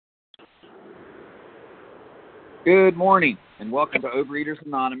Good morning, and welcome to Overeaters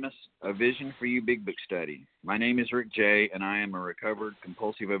Anonymous, a Vision for You Big Book study. My name is Rick J., and I am a recovered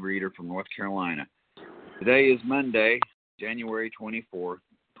compulsive overeater from North Carolina. Today is Monday, January 24th,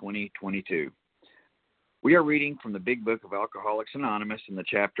 2022. We are reading from the Big Book of Alcoholics Anonymous in the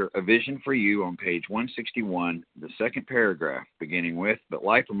chapter A Vision for You on page 161, the second paragraph, beginning with, "But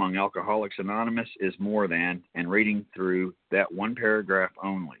life among Alcoholics Anonymous is more than," and reading through that one paragraph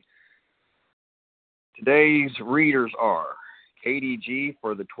only. Today's readers are Katie G.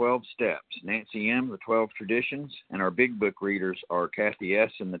 for the 12 Steps, Nancy M. the 12 Traditions, and our Big Book readers are Kathy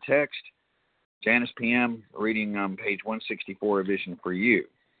S. in the text, Janice P.M. reading on page 164, A Vision for You.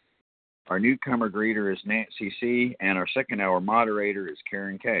 Our newcomer greeter is Nancy C., and our second hour moderator is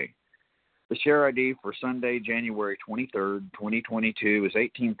Karen K. The share ID for Sunday, January 23rd, 2022 is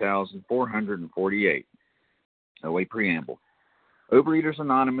 18,448. OA Preamble. Overeaters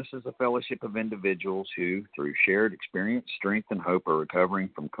Anonymous is a fellowship of individuals who, through shared experience, strength, and hope, are recovering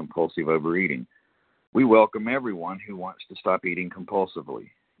from compulsive overeating. We welcome everyone who wants to stop eating compulsively.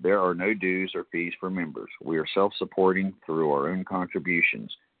 There are no dues or fees for members. We are self-supporting through our own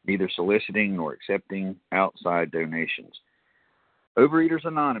contributions, neither soliciting nor accepting outside donations. Overeaters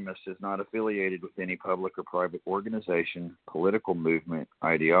Anonymous is not affiliated with any public or private organization, political movement,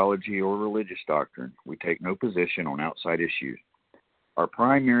 ideology, or religious doctrine. We take no position on outside issues. Our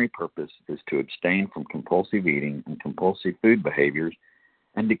primary purpose is to abstain from compulsive eating and compulsive food behaviors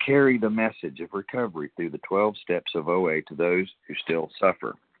and to carry the message of recovery through the 12 steps of OA to those who still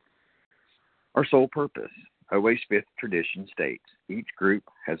suffer. Our sole purpose. OA's fifth tradition states, each group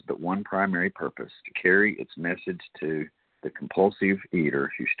has but one primary purpose, to carry its message to the compulsive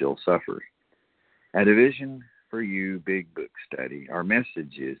eater who still suffers. At A Vision for You Big Book study, our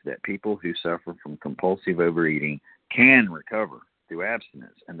message is that people who suffer from compulsive overeating can recover through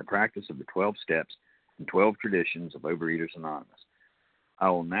abstinence and the practice of the 12 steps and 12 traditions of Overeaters Anonymous. I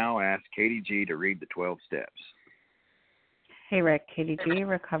will now ask Katie G. to read the 12 steps. Hey, Rick. Katie G.,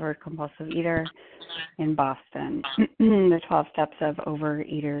 recovered compulsive eater in Boston. The 12 steps of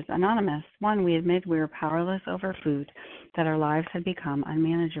Overeaters Anonymous. 1, we admit we were powerless over food, that our lives had become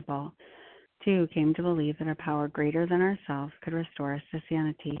unmanageable. 2, came to believe that a power greater than ourselves could restore us to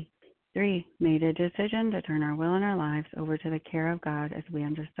sanity. 3, made a decision to turn our will and our lives over to the care of God as we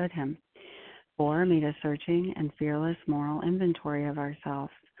understood Him. 4, made a searching and fearless moral inventory of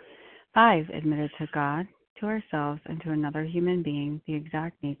ourselves. 5, admitted to God, to ourselves, and to another human being the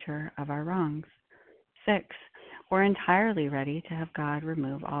exact nature of our wrongs. 6, we're entirely ready to have God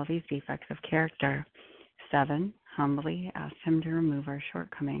remove all these defects of character. 7, humbly asked Him to remove our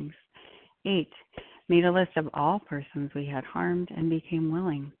shortcomings. 8, made a list of all persons we had harmed and became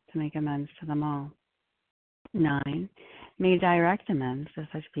willing to make amends to them all. 9, made direct amends to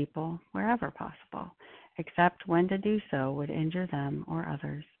such people wherever possible, except when to do so would injure them or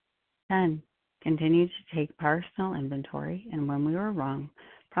others. 10, continued to take personal inventory, and when we were wrong,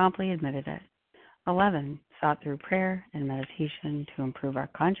 promptly admitted it. 11, sought through prayer and meditation to improve our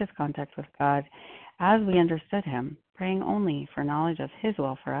conscious contact with God as we understood Him, praying only for knowledge of His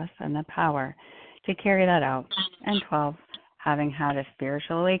will for us and the power to carry that out. And 12, having had a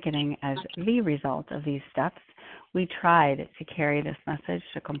spiritual awakening as the result of these steps, we tried to carry this message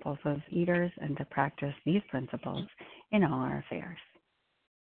to compulsive eaters and to practice these principles in all our affairs.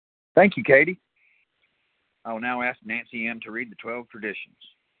 Thank you, Katie. I will now ask Nancy M. to read the 12 traditions.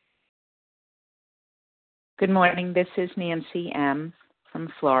 Good morning. This is Nancy M. from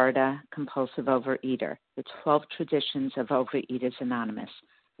Florida, compulsive overeater. The 12 traditions of Overeaters Anonymous.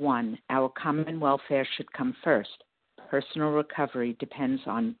 1, our common welfare should come first. Personal recovery depends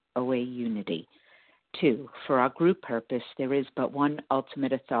on OA unity. 2, for our group purpose, there is but one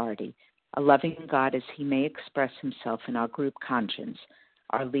ultimate authority, a loving God as He may express Himself in our group conscience.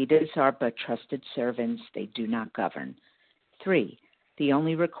 Our leaders are but trusted servants, they do not govern. 3, the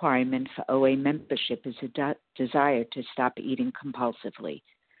only requirement for OA membership is a desire to stop eating compulsively.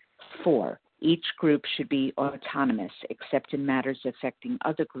 4, each group should be autonomous except in matters affecting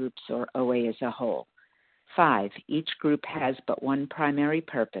other groups or OA as a whole. 5, each group has but one primary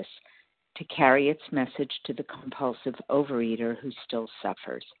purpose, to carry its message to the compulsive overeater who still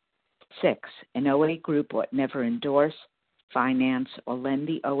suffers. 6, an OA group ought never endorse, finance, or lend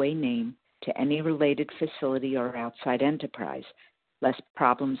the OA name to any related facility or outside enterprise, lest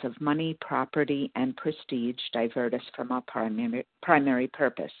problems of money, property, and prestige divert us from our primary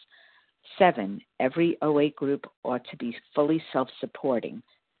purpose. 7, every OA group ought to be fully self-supporting,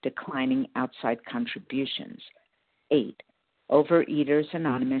 declining outside contributions. 8, Overeaters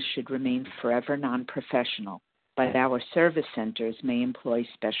Anonymous should remain forever non-professional, but our service centers may employ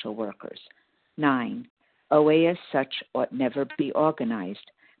special workers. 9, OA as such ought never be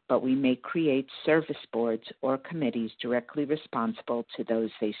organized, but we may create service boards or committees directly responsible to those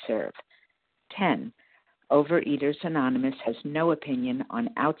they serve. 10. Overeaters Anonymous has no opinion on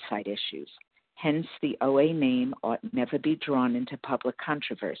outside issues. Hence, the OA name ought never be drawn into public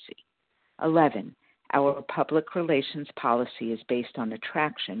controversy. 11. Our public relations policy is based on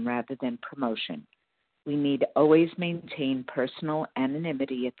attraction rather than promotion. We need always maintain personal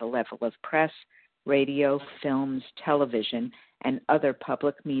anonymity at the level of press, radio, films, television, and other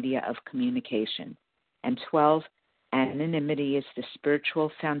public media of communication. And 12, anonymity is the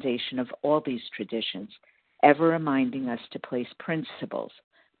spiritual foundation of all these traditions, ever reminding us to place principles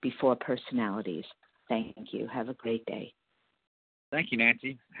before personalities. Thank you. Have a great day. Thank you,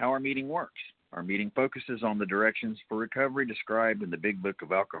 Nancy. How our meeting works. Our meeting focuses on the directions for recovery described in the Big Book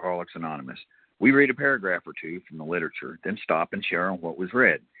of Alcoholics Anonymous. We read a paragraph or two from the literature, then stop and share on what was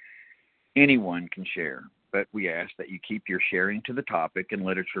read. Anyone can share, but we ask that you keep your sharing to the topic and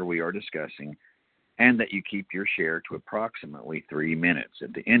literature we are discussing, and that you keep your share to approximately 3 minutes,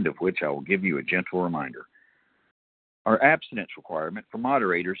 at the end of which I will give you a gentle reminder. Our abstinence requirement for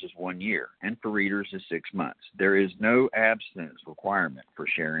moderators is 1 year, and for readers is 6 months. There is no abstinence requirement for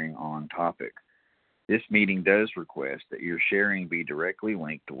sharing on topic. This meeting does request that your sharing be directly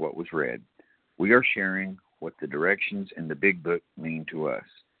linked to what was read. We are sharing what the directions in the Big Book mean to us.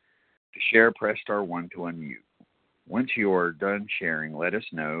 To share, press star 1 to unmute. Once you are done sharing, let us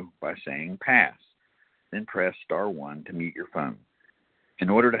know by saying pass. Then press star 1 to mute your phone. In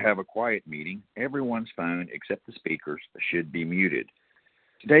order to have a quiet meeting, everyone's phone except the speaker's should be muted.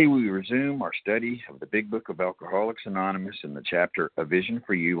 Today we resume our study of the Big Book of Alcoholics Anonymous in the chapter A Vision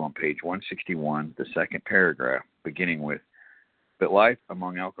for You on page 161, the second paragraph, beginning with, "But life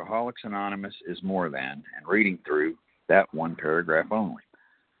among Alcoholics Anonymous is more than," and reading through that one paragraph only.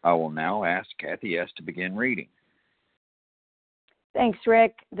 I will now ask Kathy S. to begin reading. Thanks,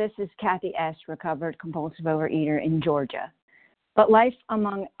 Rick. This is Kathy S., recovered compulsive overeater in Georgia. But life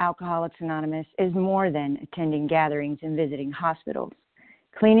among Alcoholics Anonymous is more than attending gatherings and visiting hospitals,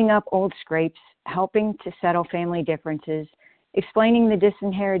 cleaning up old scrapes, helping to settle family differences, explaining the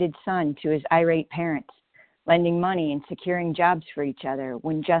disinherited son to his irate parents, lending money and securing jobs for each other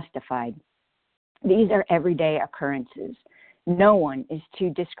when justified. These are everyday occurrences. No one is too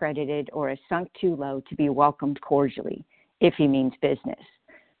discredited or has sunk too low to be welcomed cordially, if he means business.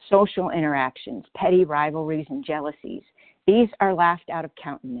 Social interactions, petty rivalries, and jealousies, these are laughed out of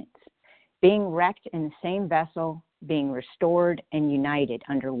countenance. Being wrecked in the same vessel, being restored and united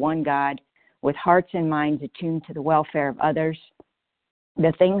under one God, with hearts and minds attuned to the welfare of others,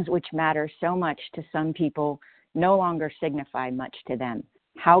 the things which matter so much to some people no longer signify much to them.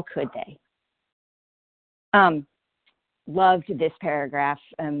 How could they? Loved this paragraph.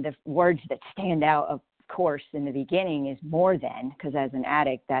 The words that stand out, of course, in the beginning is more than, because as an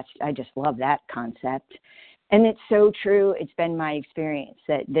addict, I just love that concept. And it's so true. It's been my experience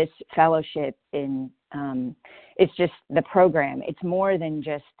that this fellowship it's just the program. It's more than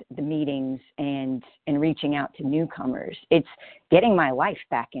just the meetings and reaching out to newcomers. It's getting my life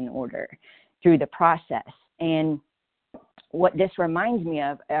back in order through the process. And what this reminds me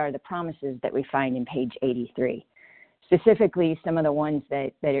of are the promises that we find in page 83. Specifically, some of the ones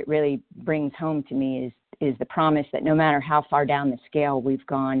that it really brings home to me is the promise that no matter how far down the scale we've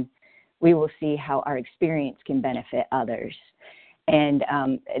gone, we will see how our experience can benefit others. And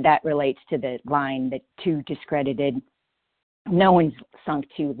that relates to the line that too discredited, no one's sunk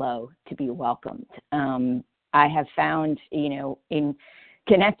too low to be welcomed. I have found, in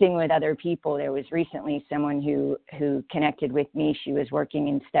connecting with other people, there was recently someone who connected with me. She was working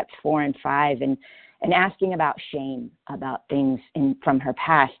in steps 4 and 5 and asking about shame, about things from her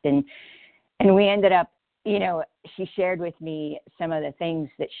past. And we ended up, she shared with me some of the things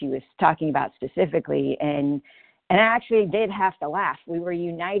that she was talking about specifically. And I actually did have to laugh. We were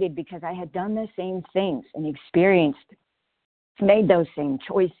united because I had done the same things and made those same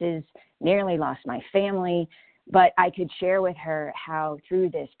choices, nearly lost my family. But I could share with her how through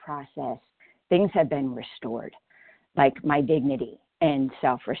this process, things have been restored, like my dignity and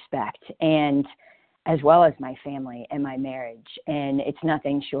self-respect, and as well as my family and my marriage. And it's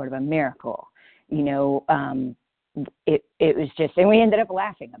nothing short of a miracle. It was just, and we ended up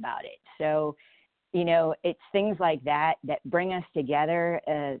laughing about it. So, it's things like that bring us together,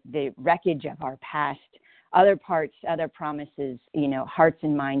 the wreckage of our past, other parts, other promises, hearts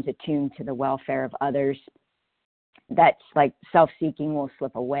and minds attuned to the welfare of others. That's like self-seeking will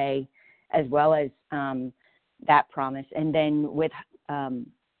slip away, as well as that promise. And then with,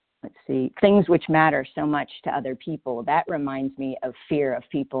 things which matter so much to other people, that reminds me of fear of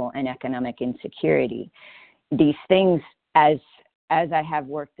people and economic insecurity. these things, as I have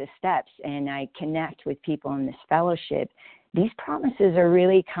worked the steps and I connect with people in this fellowship, these promises are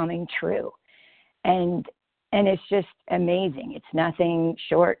really coming true. And it's just amazing. It's nothing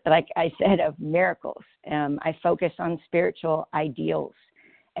short, like I said, of miracles. I focus on spiritual ideals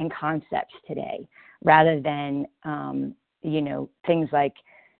and concepts today rather than, things like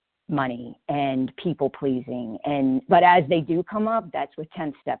money and people pleasing. But as they do come up, that's what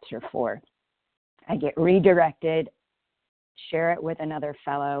 10 steps are for. I get redirected, share it with another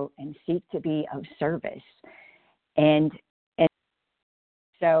fellow, and seek to be of service. And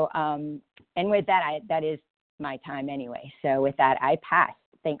so, and with that, that is my time anyway. So with that, I pass.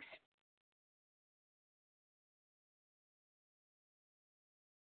 Thanks.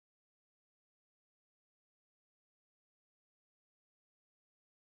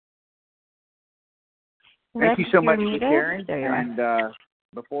 Thank you so much for sharing. And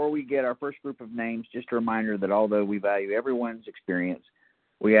before we get our first group of names, just a reminder that although we value everyone's experience,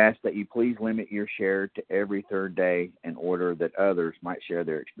 we ask that you please limit your share to every third day in order that others might share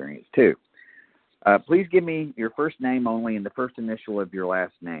their experience too. Please give me your first name only and the first initial of your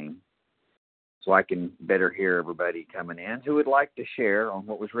last name so I can better hear everybody coming in who would like to share on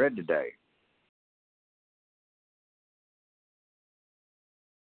what was read today.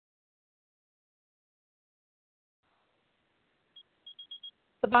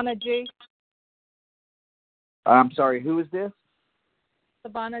 Savannah G. I'm sorry, who is this?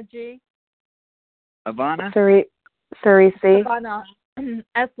 Savannah G. Ivana? Suri C. Savannah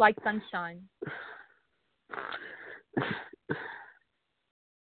S like sunshine.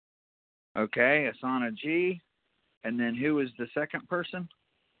 Okay, Asana G. And then who is the second person?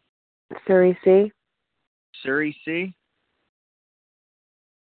 Suri C. Suri C.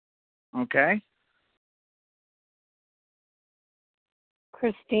 Okay.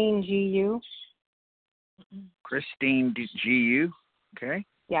 Christine GU. Christine GU. Okay.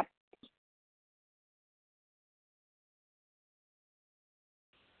 Yep.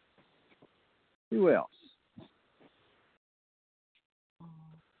 Who else?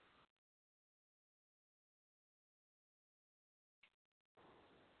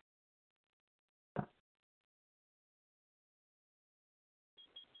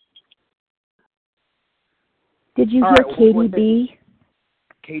 Did you All hear right, Katie B?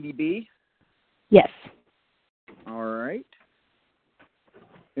 Katie B? Yes. All right.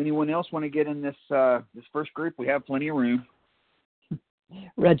 Anyone else want to get in this this first group? We have plenty of room.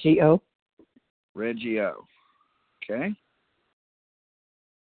 Reggie O. Reggie O. Okay.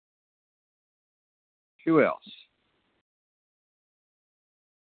 Who else?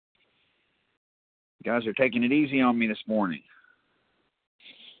 You guys are taking it easy on me this morning.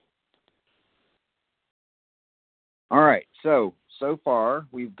 All right. So far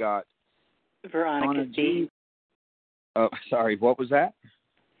we've got Veronica C. Oh, sorry. What was that?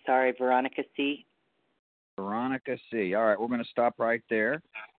 Sorry, Veronica C. Veronica C. All right, we're going to stop right there.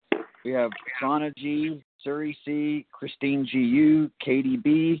 We have Sana G, Suri C, Christine GU, Katie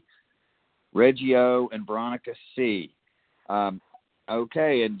B, Reggie O, and Veronica C.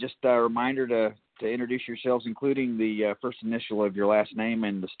 Okay, and just a reminder to introduce yourselves, including the first initial of your last name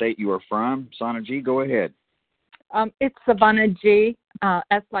and the state you are from. Sana G, go ahead. It's Savannah G.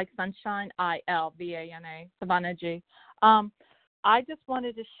 S like sunshine. ILVANA. Savannah G. I just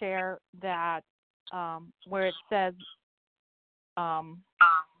wanted to share that where it says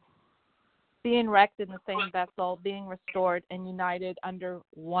being wrecked in the same vessel, being restored and united under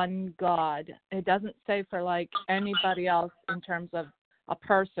one God. It doesn't say for like anybody else in terms of a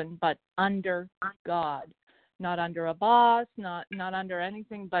person, but under God, not under a boss, not under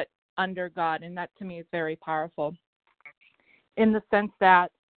anything, but under God. And that to me is very powerful in the sense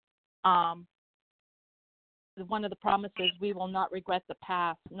that one of the promises, we will not regret the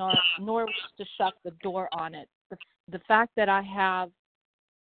past, nor to shut the door on it. The fact that I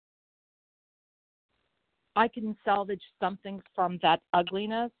can salvage something from that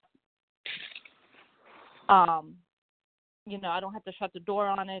ugliness. I don't have to shut the door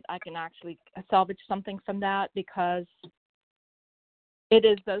on it. I can actually salvage something from that because it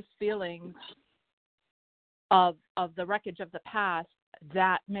is those feelings of the wreckage of the past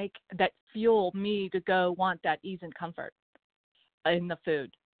that fuel me to go want that ease and comfort in the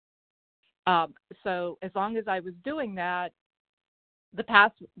food. So as long as I was doing that, the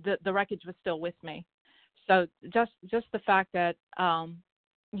past, the wreckage was still with me. So just the fact that I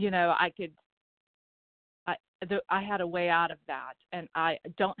had a way out of that, and I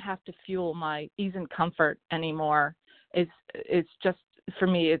don't have to fuel my ease and comfort anymore. It's just, for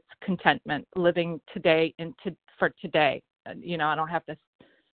me, it's contentment, living today for today. I don't have to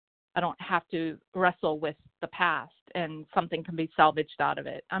I don't have to wrestle with the past, and something can be salvaged out of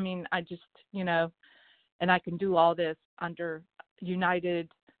it. I mean, I just, and I can do all this under united.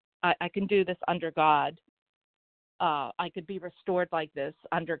 I can do this under God. I could be restored like this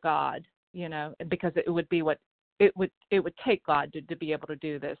under God, because it would be what it would take God to be able to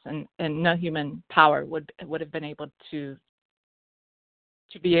do this, and no human power would have been able to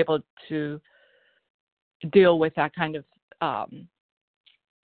be able to deal with that kind of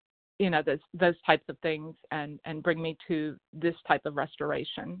those types of things and bring me to this type of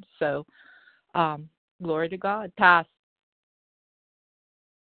restoration. So glory to God. Pass.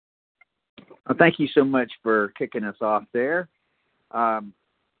 Well, thank you so much for kicking us off there.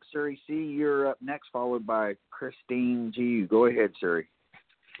 Suri C., you're up next, followed by Christine G. Go ahead, Suri.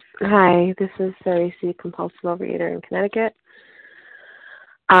 Hi, this is Suri C., compulsive overeater in Connecticut.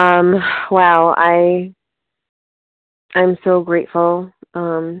 Wow, I'm so grateful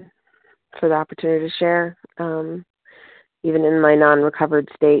for the opportunity to share, even in my non-recovered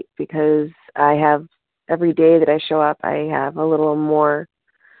state, because I have, every day that I show up, I have a little more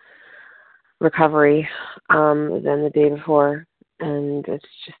recovery than the day before, and it's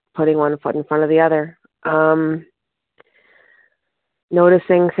just putting one foot in front of the other.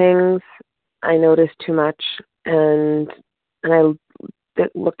 Noticing things, I notice too much, and I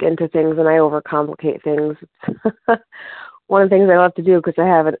look into things and I overcomplicate things. One of the things I love to do, because I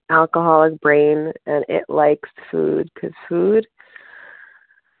have an alcoholic brain and it likes food, because food,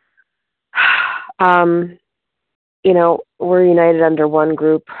 we're united under one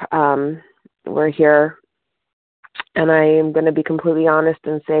group. We're here, and I am going to be completely honest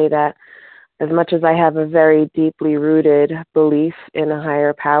and say that as much as I have a very deeply rooted belief in a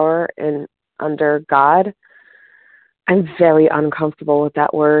higher power and under God, I'm very uncomfortable with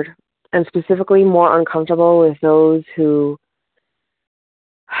that word, and specifically more uncomfortable with those who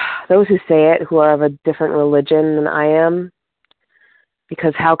say it, who are of a different religion than I am,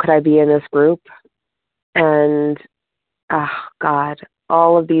 because how could I be in this group? And God,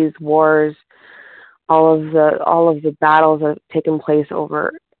 all of these wars, all of the battles that have taken place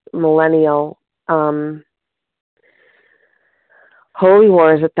over millennial holy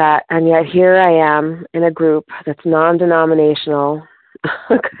wars at that, and yet here I am in a group that's non-denominational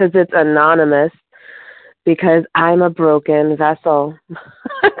because it's anonymous, because I'm a broken vessel.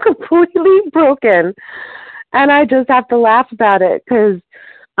 I'm completely broken, and I just have to laugh about it, because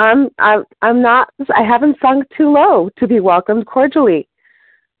I haven't sunk too low to be welcomed cordially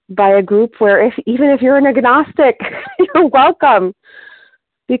by a group where even if you're an agnostic, you're welcome,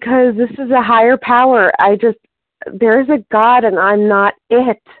 because this is a higher power. There is a God, and I'm not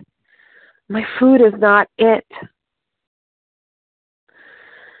it. My food is not it.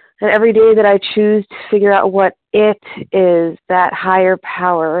 And every day that I choose to figure out what it is, that higher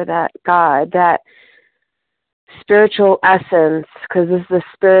power, that God, that spiritual essence, because this is a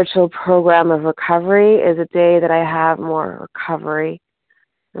spiritual program of recovery, is a day that I have more recovery.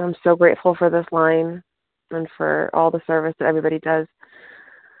 And I'm so grateful for this line and for all the service that everybody does,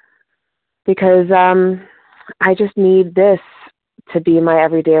 because I just need this to be my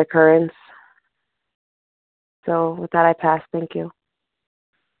everyday occurrence. So with that, I pass. Thank you.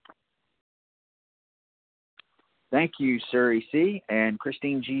 Thank you, Suri C. And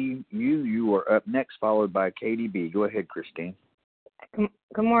Christine G., you are up next, followed by Katie B. Go ahead, Christine.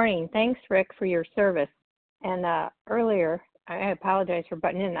 Good morning. Thanks, Rick, for your service. And earlier, I apologize for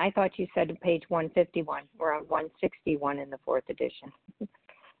butting in. I thought you said page 151. We're on 161 in the 4th edition.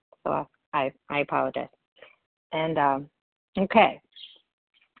 So I apologize. And, okay.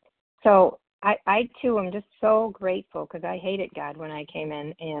 So I too am just so grateful, because I hated God when I came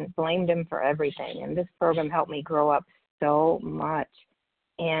in and blamed him for everything. And this program helped me grow up so much.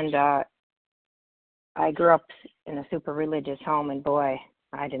 And I grew up in a super religious home, and boy,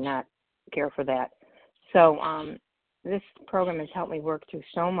 I did not care for that. So this program has helped me work through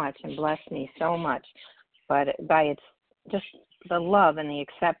so much and blessed me so much. But by its just the love and the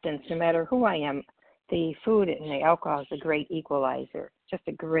acceptance, no matter who I am, the food and the alcohol is a great equalizer, just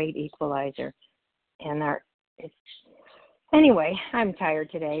a great equalizer. And anyway, I'm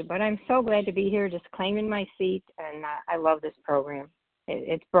tired today, but I'm so glad to be here, just claiming my seat, and I love this program.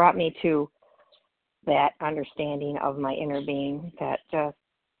 It's brought me to that understanding of my inner being that just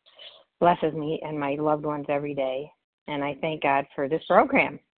blesses me and my loved ones every day. And I thank God for this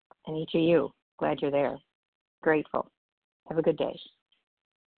program and each of you. Glad you're there. Grateful. Have a good day.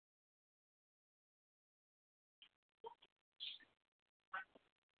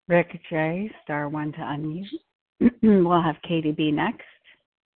 Rick J., *1 to unmute. We'll have Katie B. next.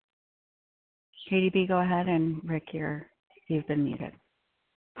 Katie B., go ahead, and Rick, you've been muted.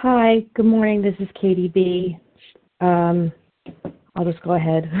 Hi, good morning. This is Katie B. I'll just go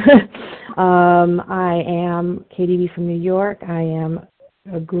ahead. I am Katie B. from New York. I am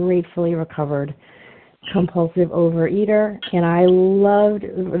a gratefully recovered compulsive overeater, and I loved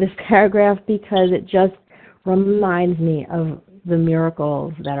this paragraph because it just reminds me of the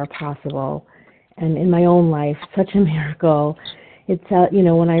miracles that are possible. And in my own life, such a miracle. It's,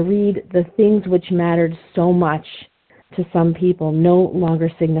 when I read the things which mattered so much to some people no longer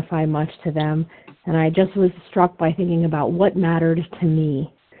signify much to them. And I just was struck by thinking about what mattered to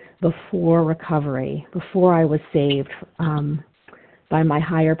me before recovery, before I was saved by my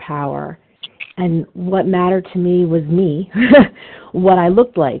higher power. And what mattered to me was me, what I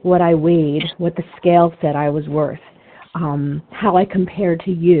looked like, what I weighed, what the scale said I was worth, how I compared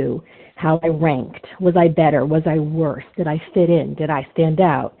to you, how I ranked. Was I better? Was I worse? Did I fit in? Did I stand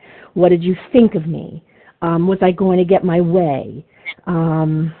out? What did you think of me? Was I going to get my way?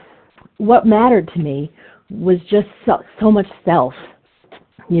 What mattered to me was just so much self,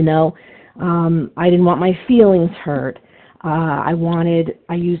 I didn't want my feelings hurt. I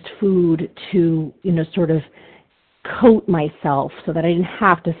used food to, sort of coat myself so that I didn't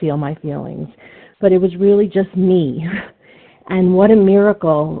have to feel my feelings. But it was really just me. And what a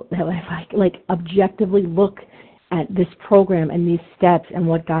miracle that if I objectively look at this program and these steps and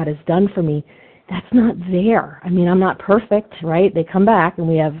what God has done for me, that's not there. I mean, I'm not perfect, right? They come back and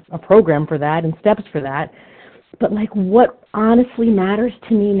we have a program for that and steps for that. But what honestly matters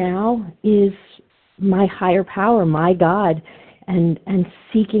to me now is my higher power, my God, and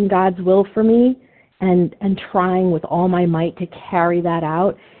seeking God's will for me and trying with all my might to carry that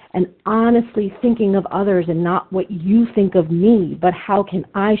out and honestly thinking of others and not what you think of me, but how can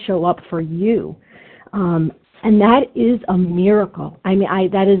I show up for you? And that is a miracle. I mean,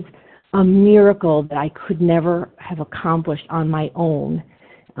 that is a miracle that I could never have accomplished on my own.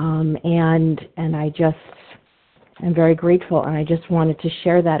 And I'm very grateful, and I just wanted to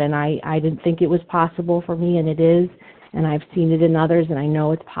share that. And I didn't think it was possible for me, and it is. And I've seen it in others, and I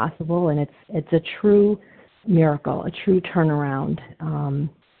know it's possible. And it's a true miracle, a true turnaround.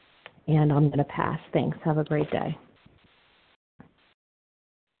 And I'm going to pass. Thanks. Have a great day.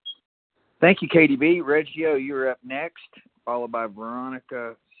 Thank you, Katie B. Reggio, you're up next, followed by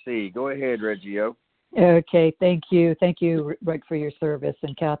Veronica C. Go ahead, Reggio. Okay, thank you. Thank you, Rick, for your service,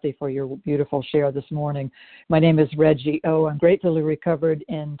 and Kathy for your beautiful share this morning. My name is Reggie O. I'm gratefully recovered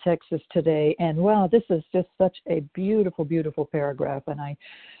in Texas today. And wow, this is just such a beautiful, beautiful paragraph. And I,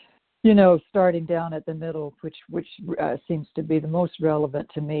 starting down at the middle, which seems to be the most relevant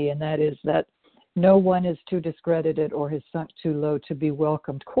to me, and that is that no one is too discredited or has sunk too low to be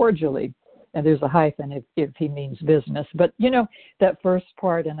welcomed cordially. And there's a hyphen if he means business. But, that first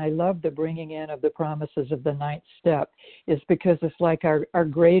part, and I love the bringing in of the promises of the ninth step, is because it's like our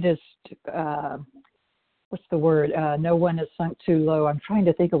greatest, what's the word? No one has sunk too low. I'm trying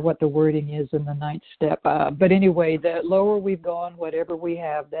to think of what the wording is in the ninth step. But anyway, the lower we've gone, whatever we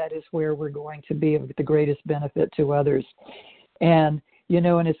have, that is where we're going to be of the greatest benefit to others. And,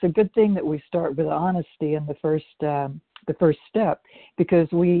 and it's a good thing that we start with honesty in the first step, because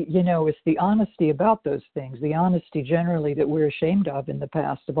it's the honesty about those things, the honesty generally that we're ashamed of in the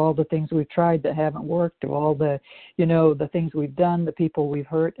past, of all the things we've tried that haven't worked, of all the, the things we've done, the people we've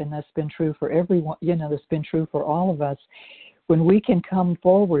hurt, and that's been true for everyone, that's been true for all of us. When we can come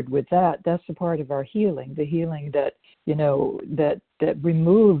forward with that, that's a part of our healing, the healing that, that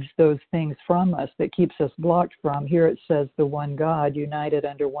removes those things from us, that keeps us blocked from. Here it says the one God, united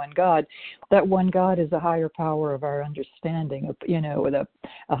under one God. That one God is a higher power of our understanding,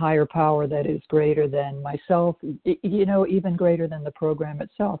 a higher power that is greater than myself, even greater than the program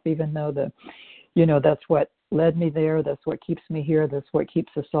itself, even though that's what led me there, that's what keeps me here, that's what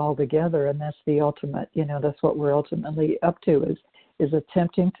keeps us all together, and that's the ultimate, that's what we're ultimately up to, is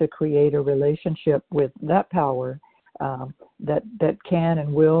attempting to create a relationship with that power that can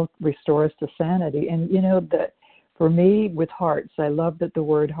and will restore us to sanity. And that for me with hearts, I love that the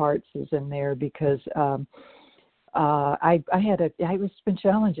word hearts is in there, because it's been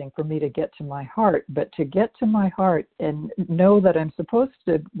challenging for me to get to my heart, but to get to my heart and know that I'm supposed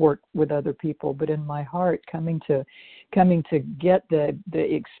to work with other people, but in my heart coming to get the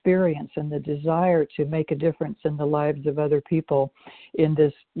experience and the desire to make a difference in the lives of other people in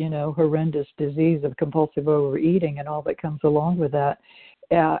this, horrendous disease of compulsive overeating and all that comes along with that.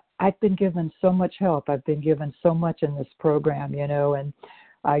 I've been given so much help. I've been given so much in this program, and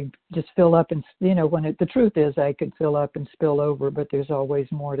I just fill up and, the truth is I could fill up and spill over, but there's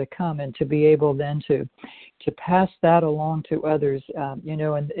always more to come. And to be able then to pass that along to others,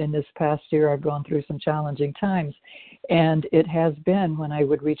 in this past year, I've gone through some challenging times. And it has been when I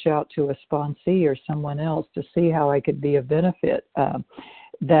would reach out to a sponsee or someone else to see how I could be of benefit,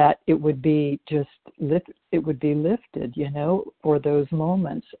 that it would be lifted, for those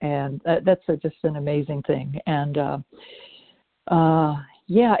moments. And that's just an amazing thing. And, and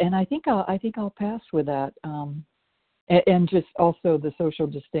I think I'll pass with that. And just also the social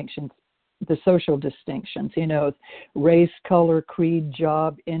distinctions, race, color, creed,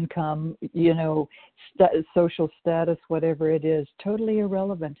 job, income, social status, whatever it is, totally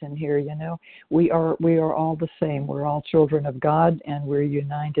irrelevant in here. We are all the same. We're all children of God, and we're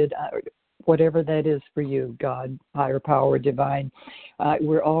united. Whatever that is for you, God, higher power, divine,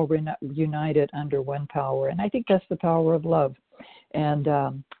 we're all united under one power, and I think that's the power of love. And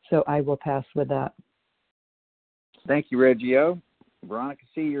so I will pass with that. Thank you, Reggie O. Veronica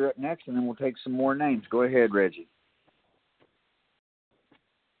C., you're up next, and then we'll take some more names. Go ahead, Reggie.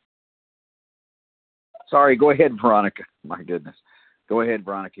 Sorry, go ahead, Veronica. My goodness. Go ahead,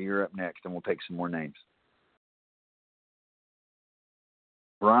 Veronica. You're up next, and we'll take some more names.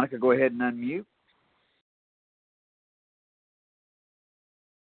 Veronica, go ahead and unmute.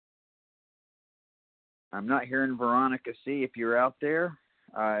 I'm not hearing Veronica C. if you're out there.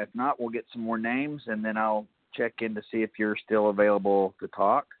 If not, we'll get some more names, and then I'll check in to see if you're still available to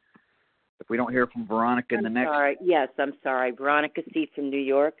talk. If we don't hear from Veronica in the next... Sorry. Yes, I'm sorry. Veronica C. from New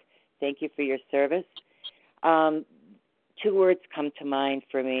York. Thank you for your service. 2 words come to mind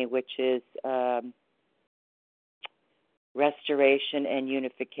for me, which is restoration and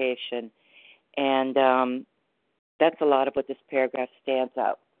unification. And that's a lot of what this paragraph stands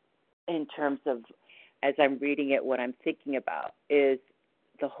out in terms of, as I'm reading it, what I'm thinking about is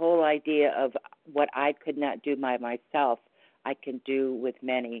the whole idea of what I could not do by myself, I can do with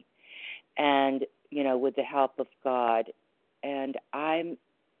many, and with the help of God. And I'm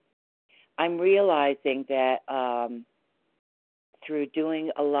realizing that through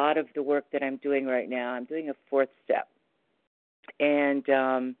doing a lot of the work that I'm doing right now, I'm doing a 4th step, and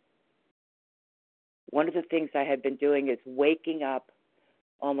one of the things I have been doing is waking up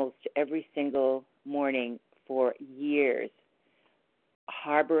almost every single morning for years,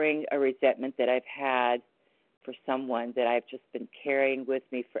 harboring a resentment that I've had for someone that I've just been carrying with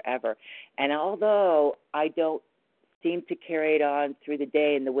me forever. And although I don't seem to carry it on through the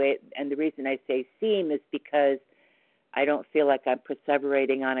day, and the reason I say seem is because I don't feel like I'm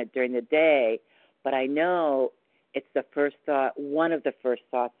perseverating on it during the day, but I know it's the first thought, one of the first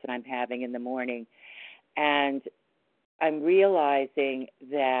thoughts that I'm having in the morning. And I'm realizing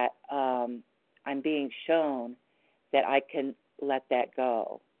that I'm being shown that I can let that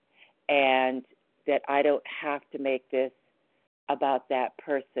go, and that I don't have to make this about that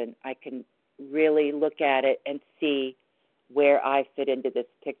person. I can really look at it and see where I fit into this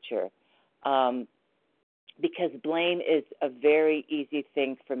picture. Because blame is a very easy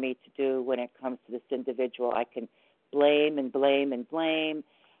thing for me to do when it comes to this individual. I can blame and blame and blame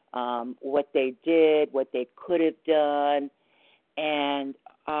what they did, what they could have done, and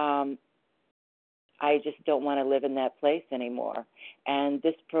I just don't want to live in that place anymore. And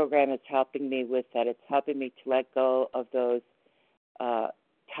this program is helping me with that. It's helping me to let go of those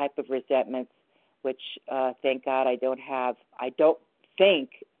type of resentments, which, thank God, I don't have. I don't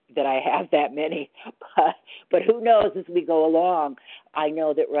think that I have that many, but who knows as we go along. I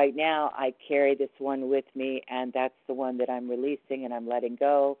know that right now I carry this one with me, and that's the one that I'm releasing and I'm letting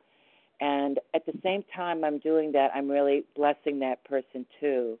go. And at the same time I'm doing that, I'm really blessing that person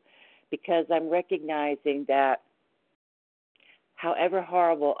too, because I'm recognizing that however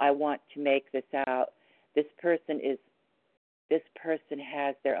horrible I want to make this out, this person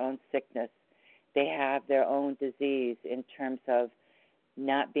has their own sickness. They have their own disease in terms of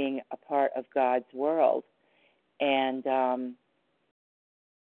not being a part of God's world. And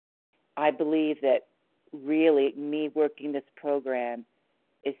I believe that really me working this program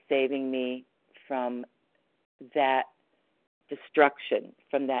is saving me from that destruction,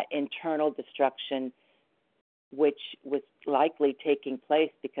 from that internal destruction, which was likely taking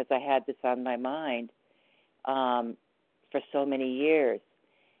place because I had this on my mind for so many years.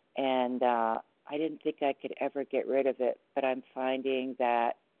 And I didn't think I could ever get rid of it, but I'm finding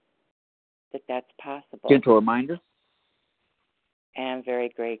that that's possible. Gentle reminder. And I'm very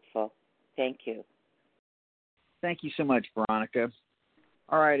grateful. Thank you. Thank you so much, Veronica.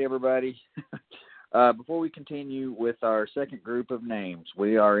 All right, everybody. Before we continue with our second group of names,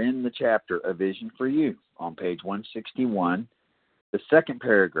 we are in the chapter A Vision for You on page 161. the second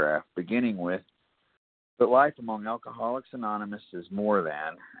paragraph, beginning with, "But life among Alcoholics Anonymous is more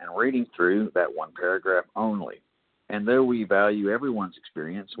than," and reading through that one paragraph only. And though we value everyone's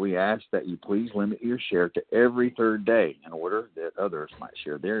experience, we ask that you please limit your share to every third day in order that others might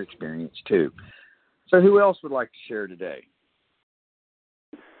share their experience too. So who else would like to share today?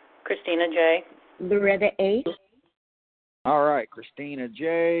 Christina J. Loretta H. All right, Christina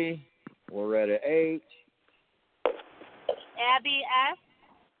J., Loretta H., Abby S.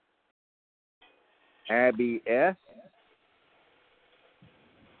 Abby S.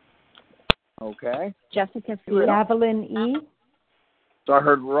 Okay. Jessica C. Evelyn E. So I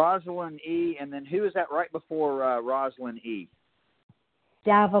heard Rosalind E., and then who is that right before Rosalind E.?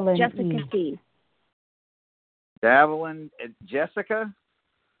 Davelin Jessica E. C. Davelin, Jessica?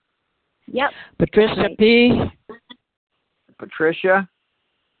 Yep. Patricia Right. P. Patricia?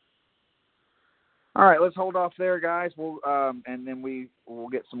 All right, let's hold off there, guys. We'll and then we'll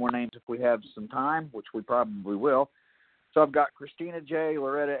get some more names if we have some time, which we probably will. So I've got Christina J.,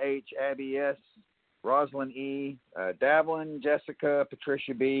 Loretta H., Abby S., Rosalind E., Davelin, Jessica,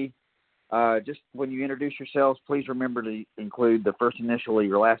 Patricia B. Just when you introduce yourselves, please remember to include the first initial of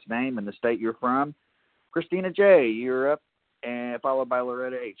your last name and the state you're from. Christina J., you're up, and followed by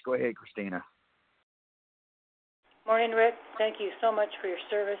Loretta H. Go ahead, Christina. Morning, Rick. Thank you so much for your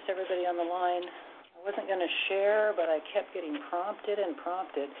service, everybody on the line. I wasn't going to share, but I kept getting prompted.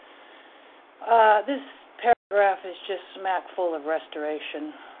 This paragraph is just smack full of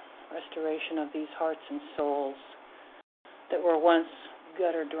restoration of these hearts and souls that were once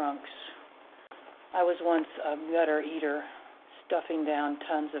gutter drunks. I was once a gutter eater, stuffing down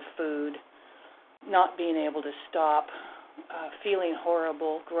tons of food, not being able to stop, feeling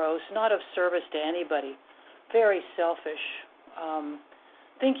horrible, gross, not of service to anybody, very selfish,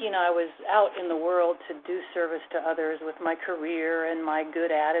 thinking I was out in the world to do service to others with my career and my good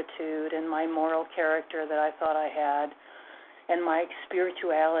attitude and my moral character that I thought I had and my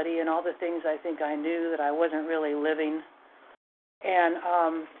spirituality and all the things I think I knew that I wasn't really living.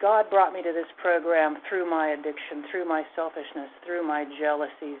 And God brought me to this program through my addiction, through my selfishness, through my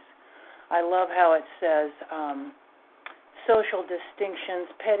jealousies. I love how it says social distinctions,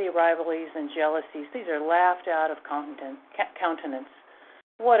 petty rivalries, and jealousies. These are laughed out of countenance.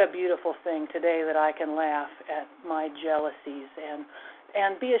 What a beautiful thing today that I can laugh at my jealousies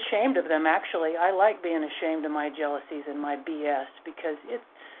and be ashamed of them, actually. I like being ashamed of my jealousies and my BS because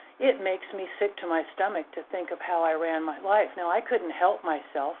it makes me sick to my stomach to think of how I ran my life. Now, I couldn't help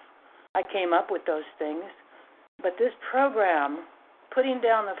myself. I came up with those things. But this program, putting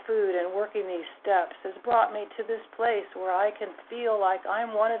down the food and working these steps, has brought me to this place where I can feel like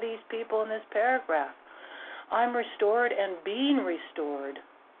I'm one of these people in this paragraph. I'm restored and being restored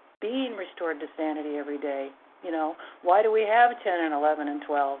to sanity every day. You know, why do we have 10 and 11 and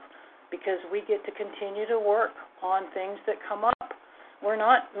 12? Because we get to continue to work on things that come up. We're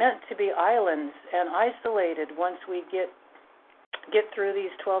not meant to be islands and isolated once we get through these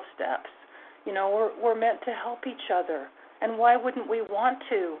 12 steps. You know, we're meant to help each other. And why wouldn't we want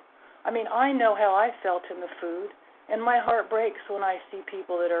to? I mean, I know how I felt in the food, and my heart breaks when I see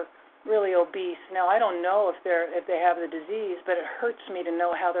people that are really obese. Now, I don't know if they have the disease, but it hurts me to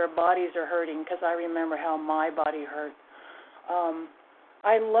know how their bodies are hurting because I remember how my body hurt.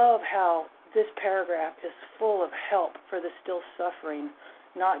 I love how this paragraph is full of help for the still suffering,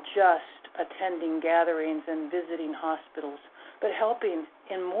 not just attending gatherings and visiting hospitals, but helping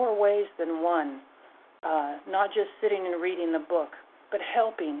in more ways than one, not just sitting and reading the book, but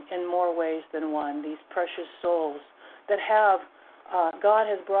helping in more ways than one, these precious souls that have God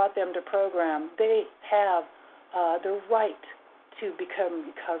has brought them to program. They have the right to become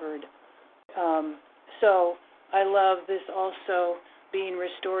recovered. So I love this also, being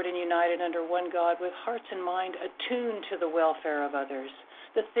restored and united under one God with hearts and mind attuned to the welfare of others.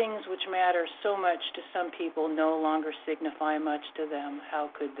 The things which matter so much to some people no longer signify much to them. How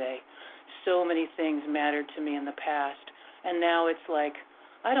could they? So many things mattered to me in the past, and now it's like,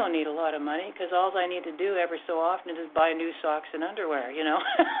 I don't need a lot of money because all I need to do every so often is buy new socks and underwear, you know.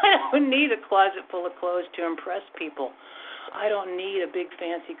 I don't need a closet full of clothes to impress people. I don't need a big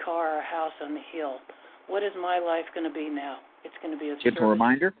fancy car or a house on the hill. What is my life going to be now? It's going to be a Gentle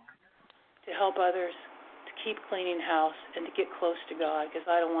reminder. To help others, to keep cleaning house, and to get close to God, because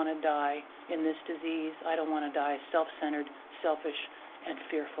I don't want to die in this disease. I don't want to die self-centered, selfish, and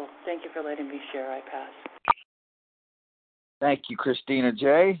fearful. Thank you for letting me share. I pass. Thank you, Christina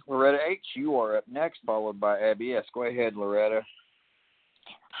J. Loretta H., you are up next, followed by Abby S. Go ahead, Loretta.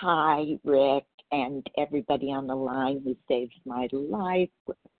 Hi, Rick, and everybody on the line who saved my life,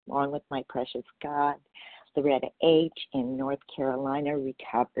 along with my precious God. Loretta H. in North Carolina,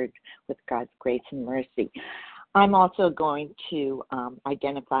 recovered with God's grace and mercy. I'm also going to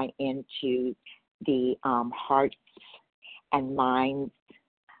identify into the hearts and minds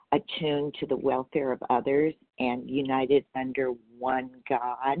attuned to the welfare of others and united under one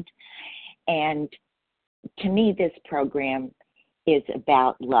God. And to me, this program is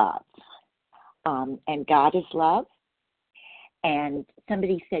about love. And God is love. And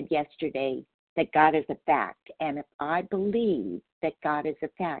somebody said yesterday that God is a fact. And if I believe that God is a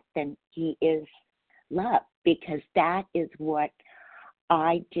fact, then he is love, because that is what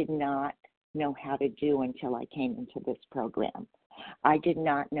I did not know how to do until I came into this program. I did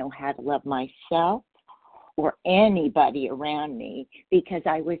not know how to love myself or anybody around me, because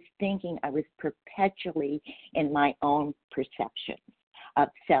I was thinking I was perpetually in my own perceptions of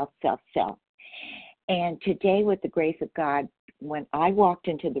self. And today, with the grace of God, when I walked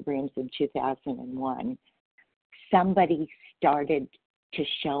into the rooms in 2001, somebody started to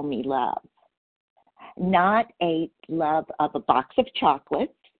show me love. Not a love of a box of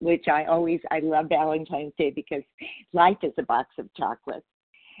chocolates, which I love Valentine's Day because life is a box of chocolates.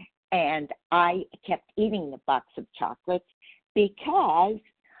 And I kept eating the box of chocolates because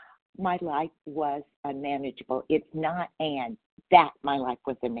my life was unmanageable. It's not that my life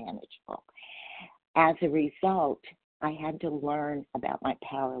was unmanageable. As a result, I had to learn about my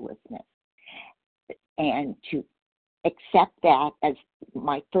powerlessness and to accept that as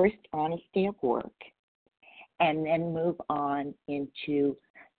my first honest day of work, and then move on into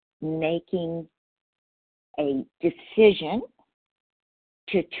making a decision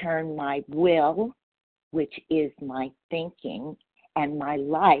to turn my will, which is my thinking, and my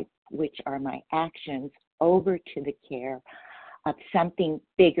life, which are my actions, over to the care of something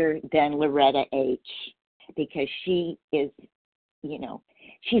bigger than Loretta H., because she is,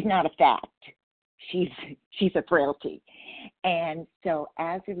 she's not a fact. She's a frailty. And so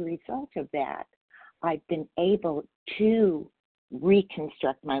as a result of that, I've been able to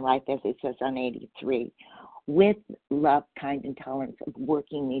reconstruct my life, as it says on 83, with love, kind, and tolerance, of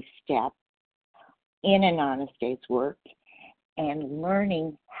working these steps in an honest day's work and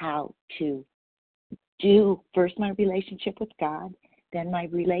learning how to do first my relationship with God, then my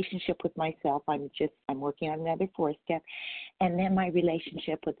relationship with myself. I'm working on another 4th step, and then my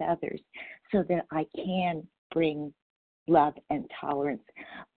relationship with others, so that I can bring love and tolerance,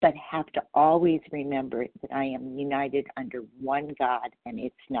 but have to always remember that I am united under one God, and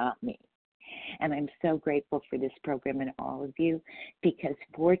it's not me. And I'm so grateful for this program and all of you, because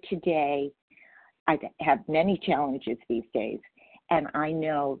for today, I have many challenges these days, and I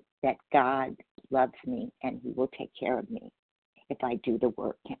know that God loves me and he will take care of me if I do the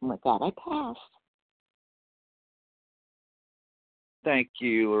work. And with that, I pass. Thank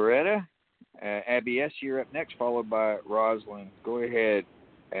you, Loretta. Abby S., you're up next, followed by Rosalind. Go ahead,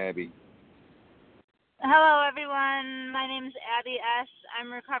 Abby. Hello, everyone. My name is Abby S.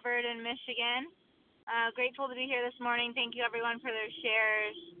 I'm recovered in Michigan. Grateful to be here this morning. Thank you, everyone, for their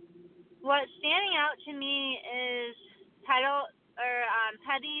shares. What's standing out to me is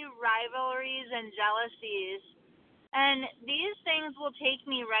petty rivalries and jealousies. And these things will take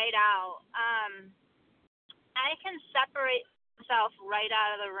me right out. I can separate myself right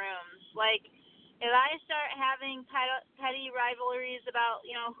out of the rooms. Like, if I start having petty rivalries about,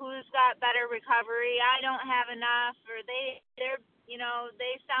 who's got better recovery, I don't have enough, or they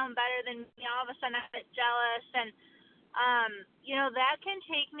sound better than me, all of a sudden I get jealous, and that can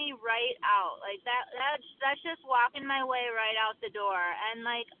take me right out. Like that's just walking my way right out the door. And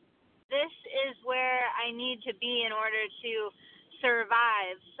like, this is where I need to be in order to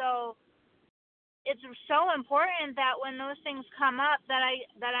survive. So it's so important that when those things come up, that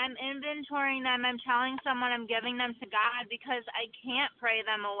I'm inventorying them. I'm telling someone, I'm giving them to God, because I can't pray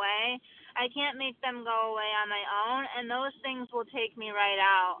them away. I can't make them go away on my own, and those things will take me right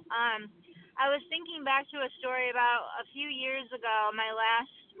out. I was thinking back to a story about a few years ago, my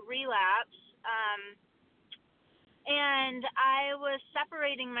last relapse, and I was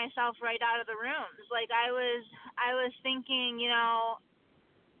separating myself right out of the rooms. Like I was thinking,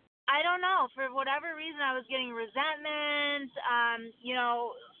 I don't know, for whatever reason I was getting resentment,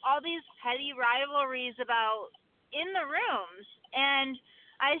 all these petty rivalries about in the rooms, and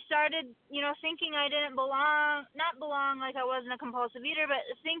I started, thinking I didn't not belong like I wasn't a compulsive eater, but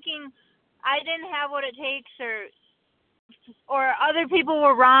thinking I didn't have what it takes, or other people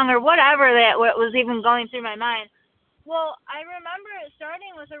were wrong, or whatever what was even going through my mind. Well, I remember it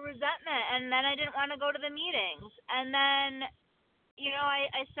starting with a resentment, and then I didn't want to go to the meetings, and then,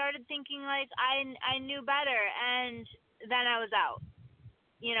 I started thinking like I knew better, and then I was out.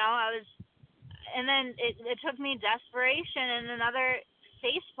 then it took me desperation and another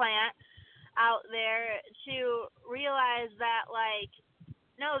face plant out there to realize that, like,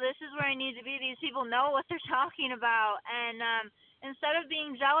 no, this is where I need to be. These people know what they're talking about. And instead of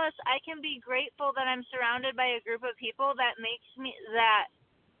being jealous, I can be grateful that I'm surrounded by a group of people that makes me that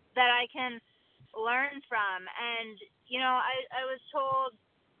I can learn from. And, I was told,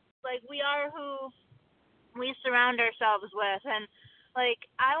 like, we are who we surround ourselves with. And, like,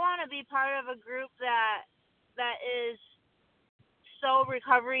 I want to be part of a group that is so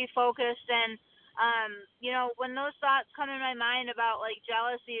recovery focused. And when those thoughts come in my mind about, like,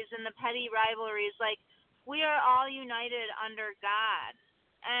 jealousies and the petty rivalries, like, we are all united under God.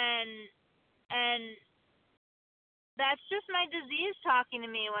 And that's just my disease talking to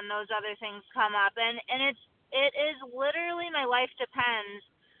me when those other things come up. And it is literally, my life depends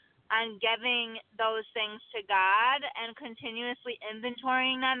on giving those things to God and continuously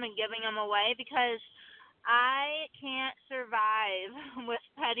inventorying them and giving them away, because I can't survive with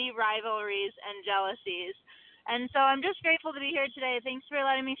petty rivalries and jealousies. And so I'm just grateful to be here today. Thanks for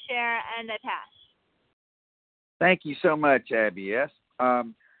letting me share, and I pass. Thank you so much, Abby. Yes.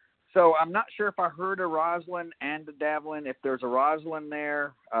 So I'm not sure if I heard a Rosalind and a Davlin. If there's a Rosalind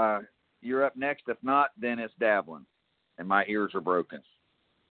there, you're up next. If not, then it's Davlin, and my ears are broken.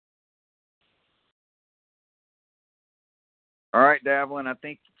 All right, Davlin, I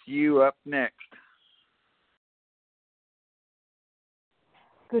think it's you up next.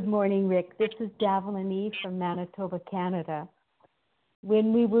 Good morning, Rick. This is Davlin E. from Manitoba, Canada.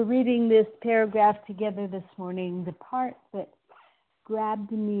 When we were reading this paragraph together this morning, the part that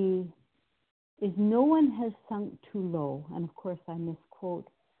grabbed me is no one has sunk too low. And of course, I misquote.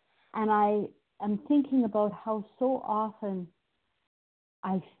 And I am thinking about how so often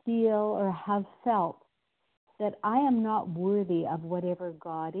I feel or have felt that I am not worthy of whatever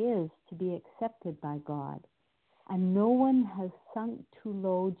God is to be accepted by God. And no one has sunk too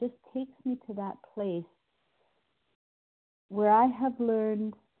low just takes me to that place where I have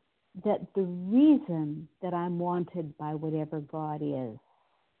learned that the reason that I'm wanted by whatever God is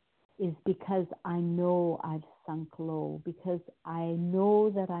because I know I've sunk low, because I know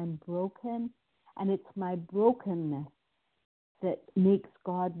that I'm broken, and it's my brokenness that makes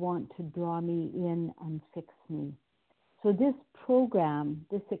God want to draw me in and fix me. So this program,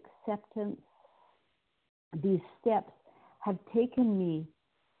 this acceptance, these steps have taken me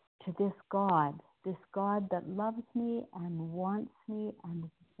to this God that loves me and wants to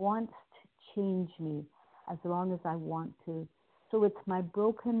change me as long as I want to. So it's my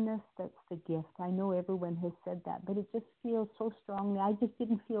brokenness that's the gift. I know everyone has said that, but it just feels so strongly. I just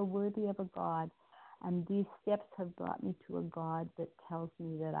didn't feel worthy of a God. And these steps have brought me to a God that tells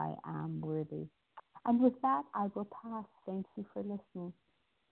me that I am worthy. And with that, I will pass. Thank you for listening.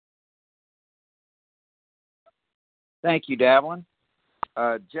 Thank you, Davlin.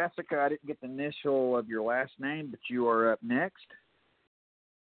 Jessica, I didn't get the initial of your last name, but you are up next.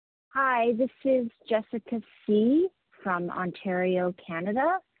 Hi, this is Jessica C. from Ontario,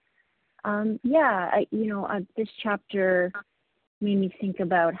 Canada. This chapter made me think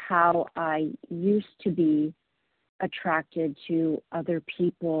about how I used to be attracted to other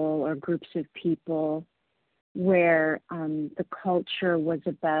people or groups of people where the culture was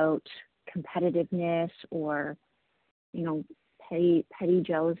about competitiveness or, petty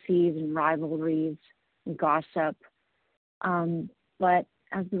jealousies and rivalries and gossip. But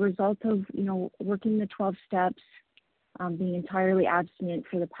as a result of, working the 12 steps, being entirely abstinent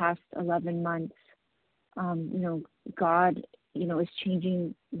for the past 11 months, God, is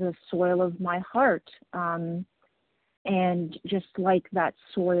changing the soil of my heart. And just like that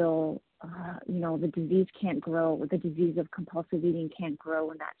soil, the disease can't grow, the disease of compulsive eating can't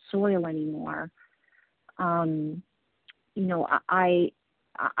grow in that soil anymore.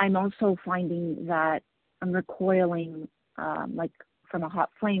 I'm also finding that I'm recoiling, like from a hot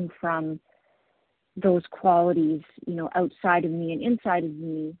flame from those qualities, outside of me and inside of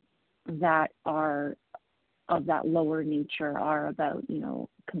me that are of that lower nature, are about,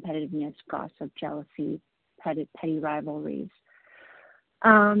 competitiveness, gossip, jealousy, petty rivalries.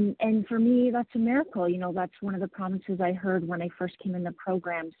 And for me, that's a miracle. That's one of the promises I heard when I first came in the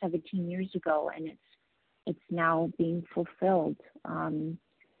program 17 years ago, and it's now being fulfilled. And,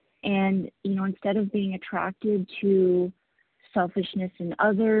 instead of being attracted to selfishness in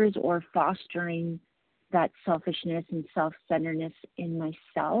others or fostering that selfishness and self-centeredness in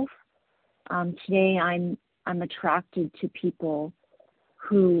myself, today I'm attracted to people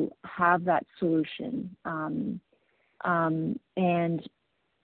who have that solution.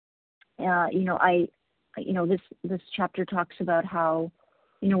 This chapter talks about how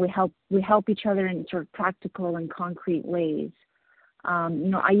we help each other in sort of practical and concrete ways.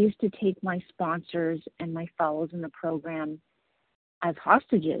 I used to take my sponsors and my fellows in the program as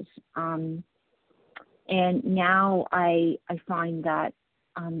hostages. And now I find that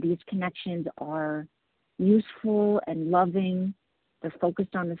these connections are useful and loving. They're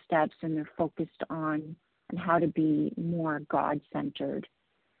focused on the steps, and they're focused on how to be more God-centered.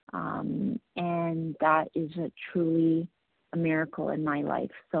 And that is truly a miracle in my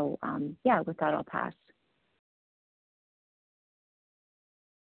life. So, with that, I'll pass.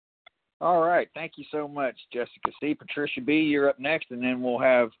 All right. Thank you so much, Jessica C. Patricia B., you're up next, and then we'll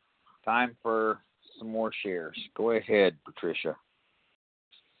have time for some more shares. Go ahead, Patricia.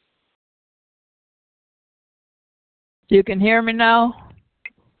 You can hear me now?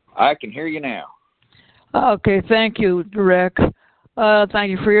 I can hear you now. Okay. Thank you, Rick.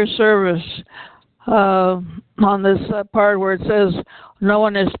 Thank you for your service. On this part where it says no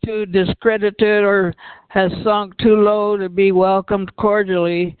one is too discredited or has sunk too low to be welcomed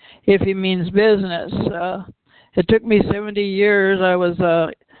cordially if he means business. It took me 70 years. I was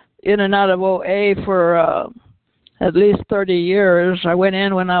in and out of OA for at least 30 years. I went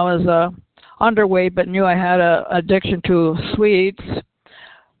in when I was underweight but knew I had an addiction to sweets,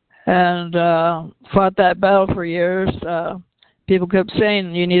 and fought that battle for years. People kept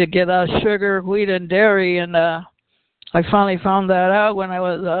saying you need to get out of sugar, wheat, and dairy, and I finally found that out when I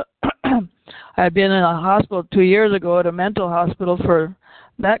was I had been in a hospital 2 years ago, at a mental hospital for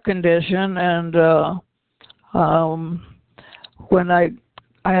that condition, and when I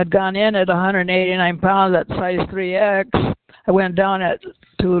had gone in at 189 pounds at size 3X, I went down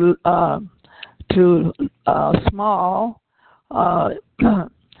to small.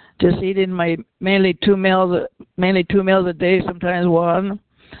 Just eating mainly two meals a day, sometimes one.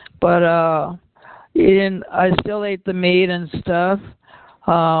 But I still ate the meat and stuff.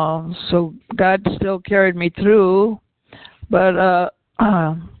 So God still carried me through. But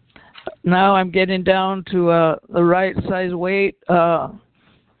now I'm getting down to the right size weight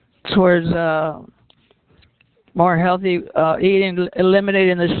towards more healthy eating,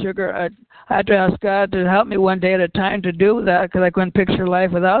 eliminating the sugar. I had to ask God to help me one day at a time to do that, because I couldn't picture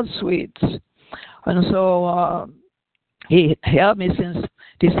life without sweets. And so he helped me since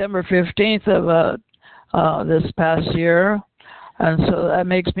December 15th of this past year. And so that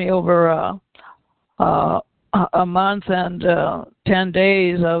makes me over a month and 10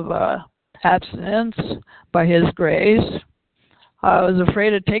 days of abstinence by his grace. I was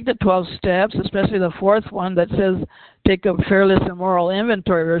afraid to take the 12 steps, especially the fourth one that says take a fearless and moral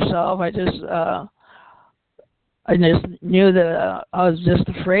inventory of yourself. I just knew that I was just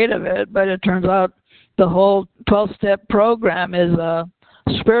afraid of it. But it turns out the whole 12-step program is a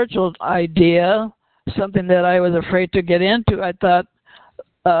spiritual idea, something that I was afraid to get into. I thought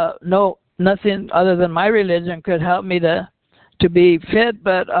nothing other than my religion could help me to be fit,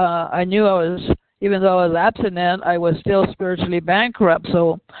 but I knew even though I was abstinent, I was still spiritually bankrupt.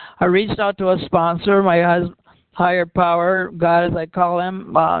 So I reached out to a sponsor, my higher power, God as I call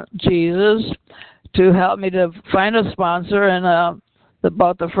him, Jesus, to help me to find a sponsor. And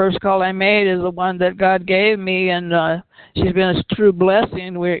about the first call I made is the one that God gave me, and she's been a true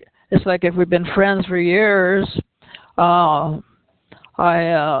blessing. It's like if we've been friends for years. I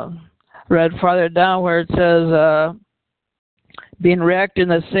read farther down where it says, being wrecked in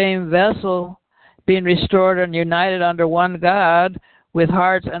the same vessel, being restored and united under one God, with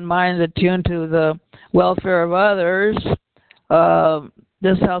hearts and minds attuned to the welfare of others.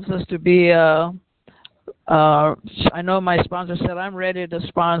 This helps us to be, I know my sponsor said I'm ready to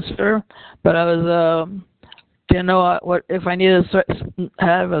sponsor, but I was, didn't know what if I needed to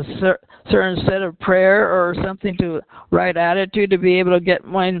have a certain set of prayer or something to right attitude to be able to get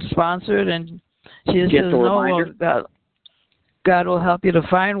mine sponsored. And she says, no, God will help you to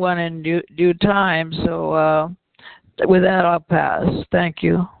find one in due time. So with that, I'll pass. Thank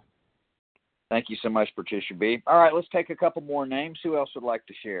you. Thank you so much, Patricia B. All right, let's take a couple more names. Who else would like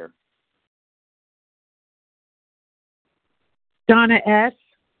to share? Donna S.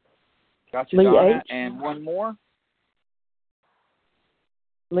 Gotcha, Lee Donna. H. And one more?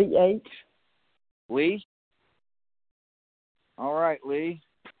 Lee H. Lee? All right, Lee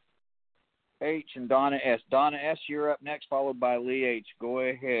H. and Donna S. Donna S., you're up next, followed by Lee H. Go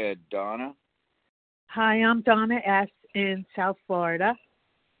ahead, Donna. Hi, I'm Donna S. in South Florida.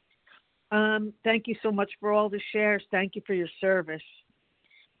 Thank you so much for all the shares. Thank you for your service.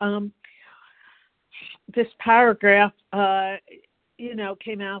 This paragraph,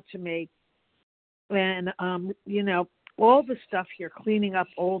 came out to me. And, all the stuff here, cleaning up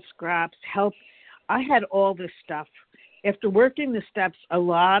old scraps, help. I had all this stuff after working the steps, a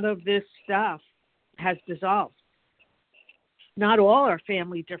lot of this stuff has dissolved. Not all our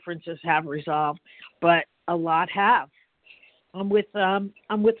family differences have resolved, but a lot have. I'm with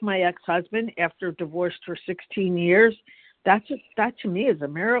my ex-husband after divorced for 16 years. That to me is a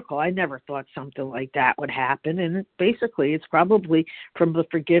miracle. I never thought something like that would happen, and basically, it's probably from the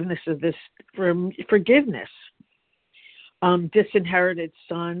forgiveness of this, from forgiveness, disinherited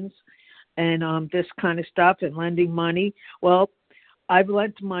sons, and this kind of stuff, and lending money. Well, I've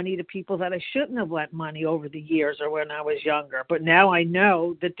lent money to people that I shouldn't have lent money over the years or when I was younger, but now I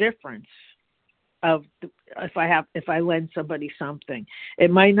know the difference of if I lend somebody something.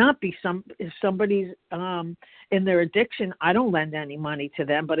 It might not be if somebody's in their addiction, I don't lend any money to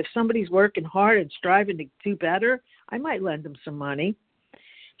them, but if somebody's working hard and striving to do better, I might lend them some money.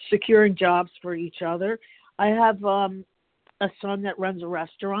 Securing jobs for each other. I have a son that runs a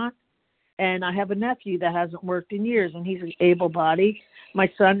restaurant, and I have a nephew that hasn't worked in years, and he's able-bodied.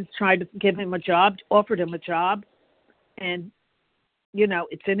 My son tried to give him a job, offered him a job, and,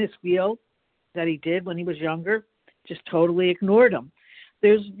 it's in his field that he did when he was younger, just totally ignored him.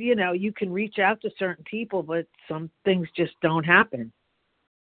 There's, you can reach out to certain people, but some things just don't happen.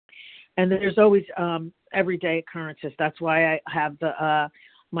 And there's always everyday occurrences. That's why I have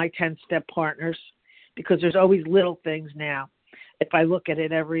my 10-step partners, because there's always little things now if I look at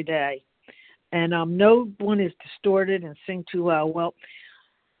it every day. And no one is distorted and sing too well. Well,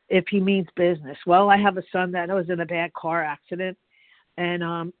 if he means business. Well, I have a son that was in a bad car accident,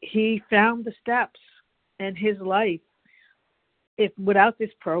 and he found the steps in his life. If without this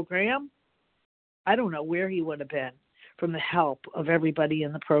program, I don't know where he would have been from the help of everybody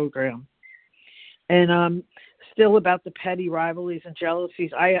in the program. And still about the petty rivalries and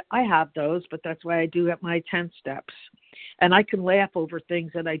jealousies, I have those, but that's why I do have my 10 steps. And I can laugh over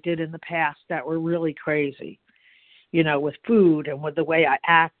things that I did in the past that were really crazy, with food and with the way I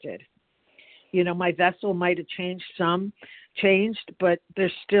acted. My vessel might have changed, but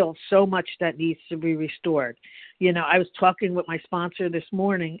there's still so much that needs to be restored. I was talking with my sponsor this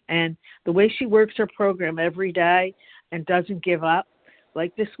morning, and the way she works her program every day and doesn't give up,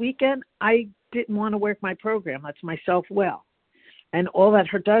 like this weekend, I didn't want to work my program. That's my self-will. And all that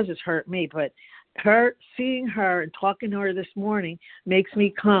does is hurt me, but seeing her and talking to her this morning makes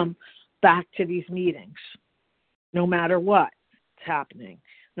me come back to these meetings, no matter what's happening,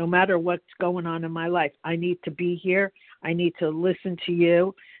 no matter what's going on in my life. I need to be here. I need to listen to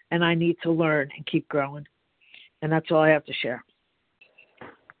you, and I need to learn and keep growing. And that's all I have to share.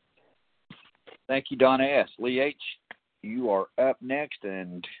 Thank you, Donna S. Lee H., you are up next,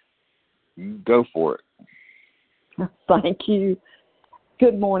 and you go for it. Thank you.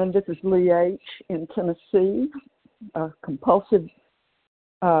 Good morning. This is Lee H. in Tennessee, a compulsive,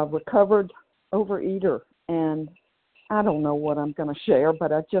 recovered overeater. And I don't know what I'm going to share,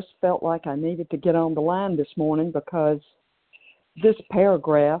 but I just felt like I needed to get on the line this morning because this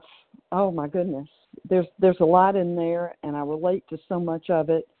paragraph, oh my goodness, there's a lot in there, and I relate to so much of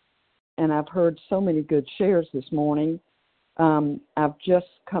it. And I've heard so many good shares this morning. I've just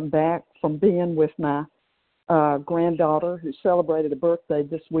come back from being with my granddaughter who celebrated a birthday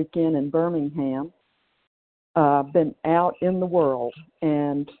this weekend in Birmingham. Been out in the world,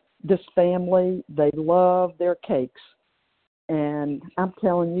 and this family, they love their cakes. And I'm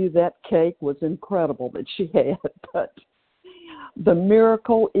telling you, that cake was incredible that she had. But the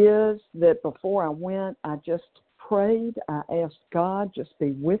miracle is that before I went, I just prayed. I asked God, just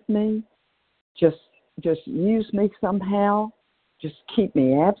be with me. Just use me somehow. Just keep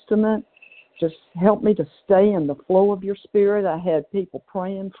me abstinent. Just help me to stay in the flow of your spirit. I had people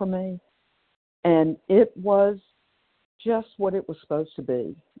praying for me. And it was just what it was supposed to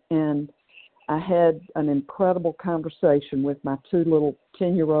be. And I had an incredible conversation with my two little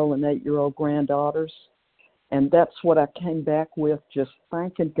 10-year-old and 8-year-old granddaughters. And that's what I came back with, just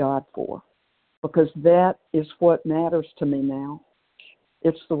thanking God for. Because that is what matters to me now.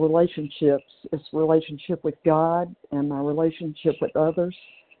 It's the relationships. It's the relationship with God and my relationship with others.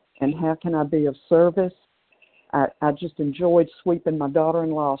 And how can I be of service? I just enjoyed sweeping my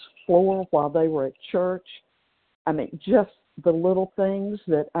daughter-in-law's floor while they were at church. I mean, just the little things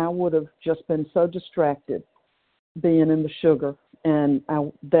that I would have just been so distracted being in the sugar. And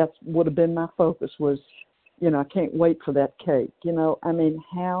that would have been my focus was, I can't wait for that cake. I mean,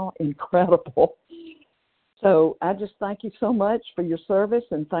 how incredible. So I just thank you so much for your service,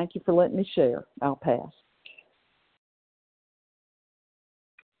 and thank you for letting me share. I'll pass.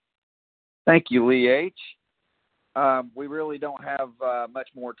 Thank you, Lee H. We really don't have much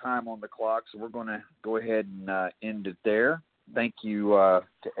more time on the clock, so we're going to go ahead and end it there. Thank you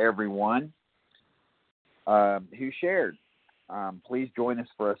to everyone. who shared. Please join us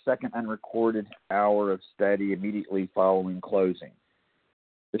for a second unrecorded hour of study immediately following closing.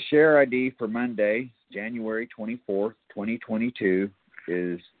 The share ID for Monday, January 24th, 2022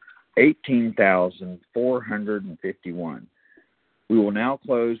 is 18,451. We will now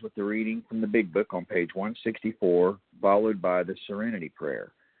close with the reading from the Big Book on page 164, followed by the Serenity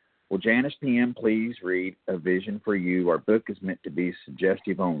Prayer. Will Janice PM please read A Vision for You? Our book is meant to be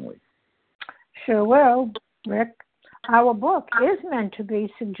suggestive only. Sure will, Rick. Our book is meant to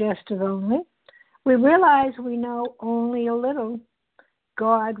be suggestive only. We realize we know only a little.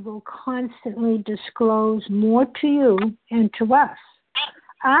 God will constantly disclose more to you and to us.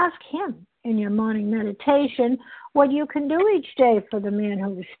 Ask Him in your morning meditation what you can do each day for the man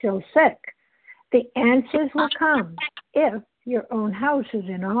who is still sick. The answers will come if your own house is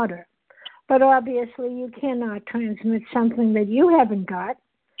in order. But obviously you cannot transmit something that you haven't got.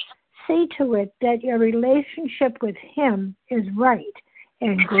 See to it that your relationship with Him is right,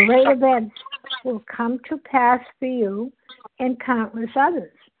 and great events will come to pass for you and countless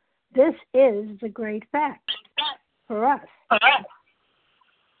others. This is the great fact for us.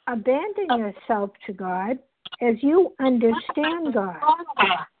 Abandon yourself to God as you understand God.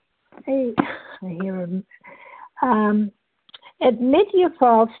 I hear Him. Admit your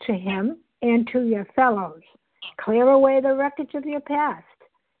faults to Him and to your fellows. Clear away the wreckage of your past.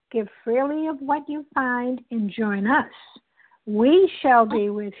 Give freely of what you find and join us. We shall be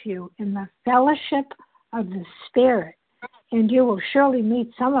with you in the fellowship of the Spirit, and you will surely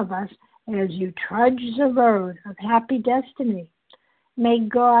meet some of us as you trudge the road of happy destiny. May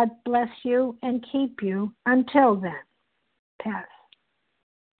God bless you and keep you until then. Pass.